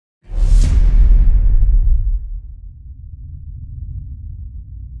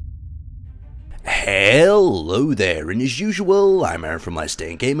Hello there, and as usual, I'm Aaron from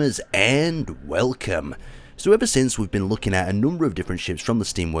ISM Gamers, and welcome. So ever since we've been looking at a number of different ships from the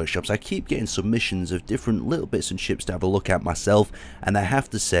Steam Workshops, I keep getting submissions of different little bits and ships to have a look at myself, and I have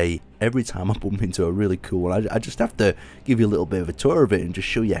to say, every time I bump into a really cool one, I just have to give you a little bit of a tour of it and just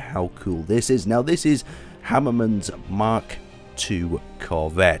show you how cool this is. Now this is Hammerman's Mark II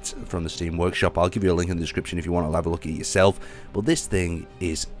Corvette from the Steam Workshop. I'll give you a link in the description if you want to have a look at it yourself, but this thing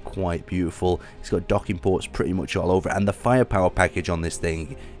is quite beautiful. It's got docking ports pretty much all over, and the firepower package on this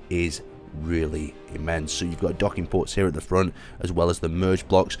thing is really immense. So you've got docking ports here at the front as well as the merge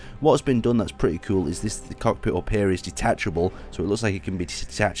blocks. What's been done that's pretty cool is the cockpit up here is detachable, so it looks like it can be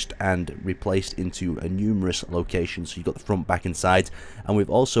detached and replaced into a numerous locations. So you've got the front, back and sides, and we've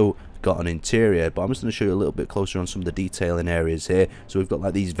also got an interior, but I'm just going to show you a little bit closer on some of the detailing areas here. So we've got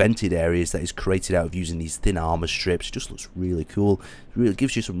like these vented areas that is created out of using these thin armor strips. It just looks really cool. It really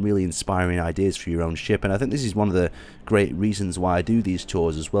gives you some really inspiring ideas for your own ship, and I think this is one of the great reasons why I do these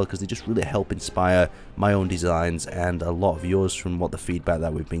tours as well, because they just really help inspire my own designs and a lot of yours from what the feedback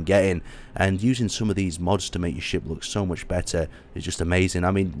that we've been getting. And using some of these mods to make your ship look so much better is just amazing.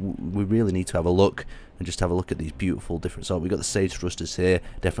 I mean, we really need to have a look and just have a look at these beautiful different sort. We've got the sage thrusters here,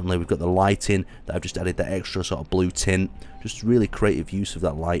 definitely. We've got the lighting that I've just added that extra sort of blue tint, just really creative use of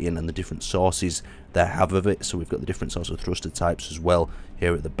that lighting and the different sources that I have of it. So we've got the different sorts of thruster types as well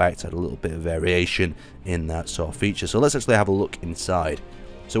here at the back to add a little bit of variation in that sort of feature. So let's actually have a look inside.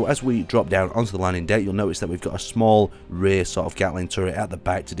 So as we drop down onto the landing deck, you'll notice that we've got a small rear sort of Gatling turret at the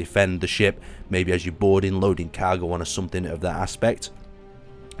back to defend the ship, maybe as you're boarding, loading cargo on or something of that aspect.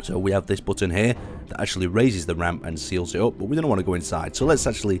 So we have this button here that actually raises the ramp and seals it up, but we don't want to go inside, so let's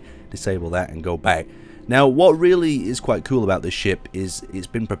actually disable that and go back. Now what really is quite cool about this ship is it's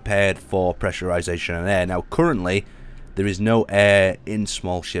been prepared for pressurization and air. Now currently there is no air in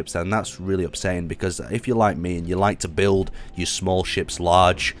small ships, and that's really upsetting, because if you're like me and you like to build your small ships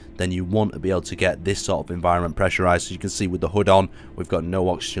large, then you want to be able to get this sort of environment pressurized. So you can see with the hood on, we've got no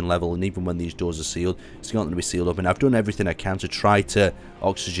oxygen level, and even when these doors are sealed, it's not going to be sealed up. And I've done everything I can to try to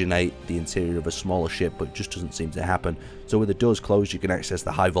oxygenate the interior of a smaller ship, but it just doesn't seem to happen. So with the doors closed, you can access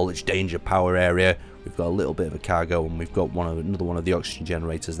the high voltage danger power area. We've got a little bit of a cargo, and we've got another one of the oxygen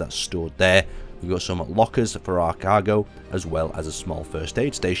generators that's stored there. We've got some lockers for our cargo, as well as a small first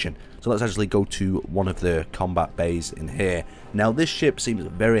aid station. So let's actually go to one of the combat bays in here. Now this ship seems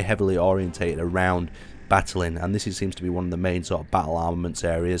very heavily orientated around battling, and this seems to be one of the main sort of battle armaments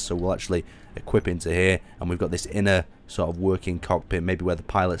areas. So we'll actually equip into here, and we've got this inner sort of working cockpit, maybe where the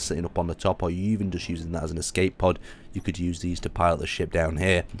pilot's sitting up on the top, or you even just using that as an escape pod. You could use these to pilot the ship down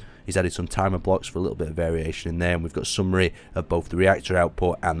here. He's added some timer blocks for a little bit of variation in there, and we've got summary of both the reactor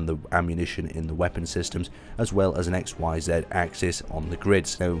output and the ammunition in the weapon systems, as well as an XYZ axis on the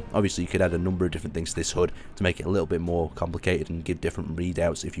grids. Now obviously you could add a number of different things to this HUD to make it a little bit more complicated and give different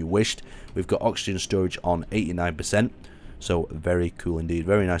readouts if you wished. We've got oxygen storage on 89%, so very cool indeed,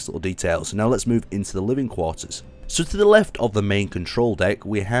 very nice little details. So now let's move into the living quarters. So to the left of the main control deck,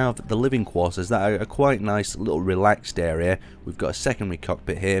 we have the living quarters that are a quite nice little relaxed area. We've got a secondary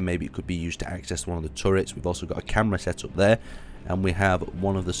cockpit here, maybe it could be used to access one of the turrets. We've also got a camera set up there, and we have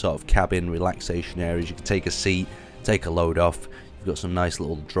one of the sort of cabin relaxation areas. You can take a seat, take a load off. You've got some nice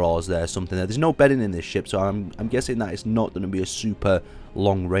little drawers there, something there. There's no bedding in this ship, so I'm guessing that it's not going to be a super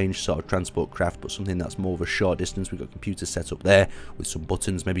long range sort of transport craft, but something that's more of a short distance. We've got computers set up there with some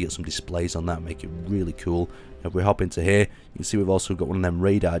buttons, maybe get some displays on that, make it really cool. If we hop into here, you can see we've also got one of them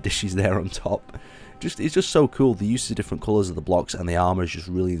radar dishes there on top. It's just so cool. The use of different colours of the blocks and the armour is just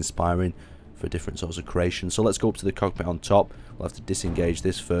really inspiring for different sorts of creation. So let's go up to the cockpit on top. We'll have to disengage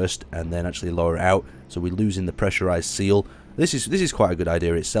this first and then actually lower it out, so we're losing the pressurized seal. This is quite a good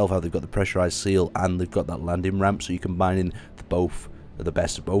idea itself, how they've got the pressurized seal and they've got that landing ramp, so you combine in the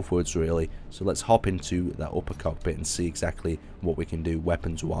best of both worlds really. So let's hop into that upper cockpit and see exactly what we can do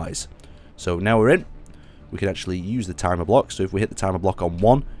weapons wise. So now we're in, we can actually use the timer block. So if we hit the timer block on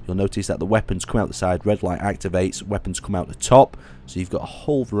 1, you'll notice that the weapons come out the side, red light activates, weapons come out the top. So you've got a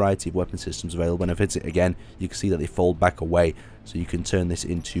whole variety of weapon systems available. When I hit it again, you can see that they fold back away, so you can turn this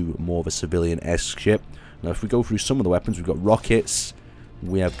into more of a civilian-esque ship. Now if we go through some of the weapons, we've got rockets,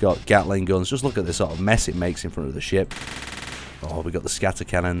 we have got Gatling guns. Just look at the sort of mess it makes in front of the ship. Oh, we've got the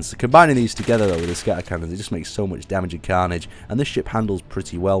Scattercannons. Combining these together though with the Scattercannons, it just makes so much damage and carnage, and this ship handles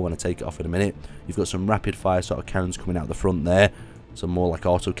pretty well when I take it off in a minute. You've got some rapid fire sort of cannons coming out the front there, some more like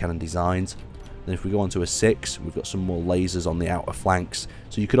auto cannon designs. Then if we go on to a 6, we've got some more lasers on the outer flanks.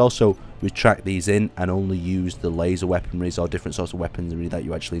 So you could also retract these in and only use the laser weaponries or different sorts of weaponry that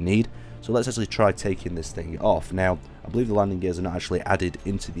you actually need. So let's actually try taking this thing off. Now, I believe the landing gears are not actually added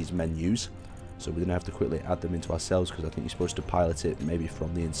into these menus. so we're going to have to quickly add them into ourselves, because I think you're supposed to pilot it maybe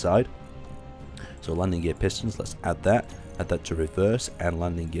from the inside. So landing gear pistons, let's add that to reverse and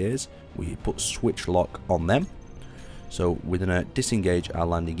landing gears. We put switch lock on them, so we're going to disengage our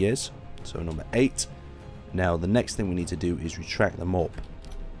landing gears, so number 8. Now the next thing we need to do is retract them up,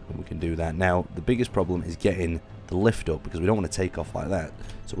 and we can do that. Now the biggest problem is getting the lift up, because we don't want to take off like that,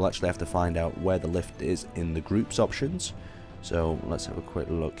 so we'll actually have to find out where the lift is in the groups options. So let's have a quick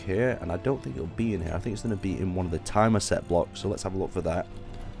look here, and I don't think it'll be in here. I think it's going to be in one of the timer set blocks, so let's have a look for that.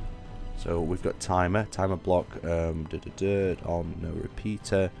 So we've got timer block, on no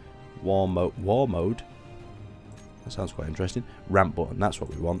repeater, war mode. That sounds quite interesting. Ramp button, that's what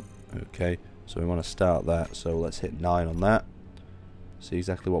we want. Okay, so we want to start that, so let's hit 9 on that. See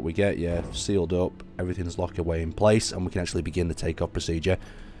exactly what we get. Yeah, sealed up, everything's locked away in place, and we can actually begin the takeoff procedure.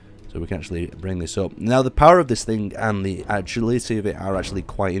 So we can actually bring this up. Now the power of this thing and the agility of it are actually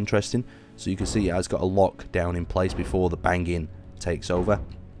quite interesting. So you can see it has got a lock down in place before the banging takes over.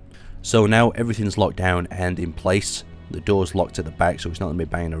 So now everything's locked down and in place. The door's locked at the back, so it's not going to be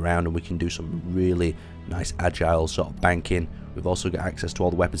banging around, and we can do some really nice agile sort of banking. We've also got access to all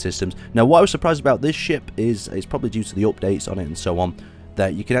the weapon systems. Now what I was surprised about this ship is, it's probably due to the updates on it and so on,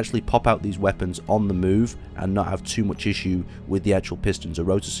 that you can actually pop out these weapons on the move and not have too much issue with the actual pistons or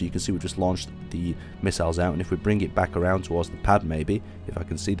rotors. So you can see we've just launched the missiles out, and if we bring it back around towards the pad, maybe, if I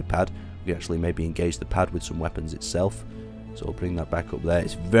can see the pad, we can actually maybe engage the pad with some weapons itself. So we'll bring that back up there.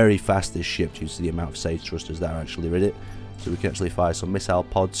 It's very fast, this ship, due to the amount of sage thrusters that are actually in it. So we can actually fire some missile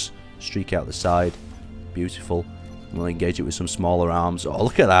pods, streak out the side, beautiful. We'll engage it with some smaller arms. Oh,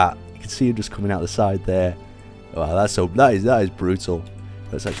 look at that! You can see him just coming out the side there. Wow, that is brutal.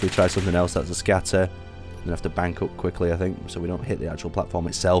 Let's actually try something else. That's a scatter. We're gonna have to bank up quickly, I think, so we don't hit the actual platform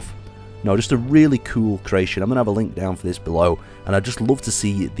itself. No, just a really cool creation. I'm gonna have a link down for this below, and I'd just love to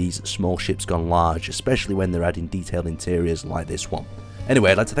see these small ships gone large, especially when they're adding detailed interiors like this one.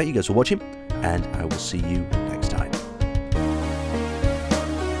 Anyway, I'd like to thank you guys for watching, and I will see you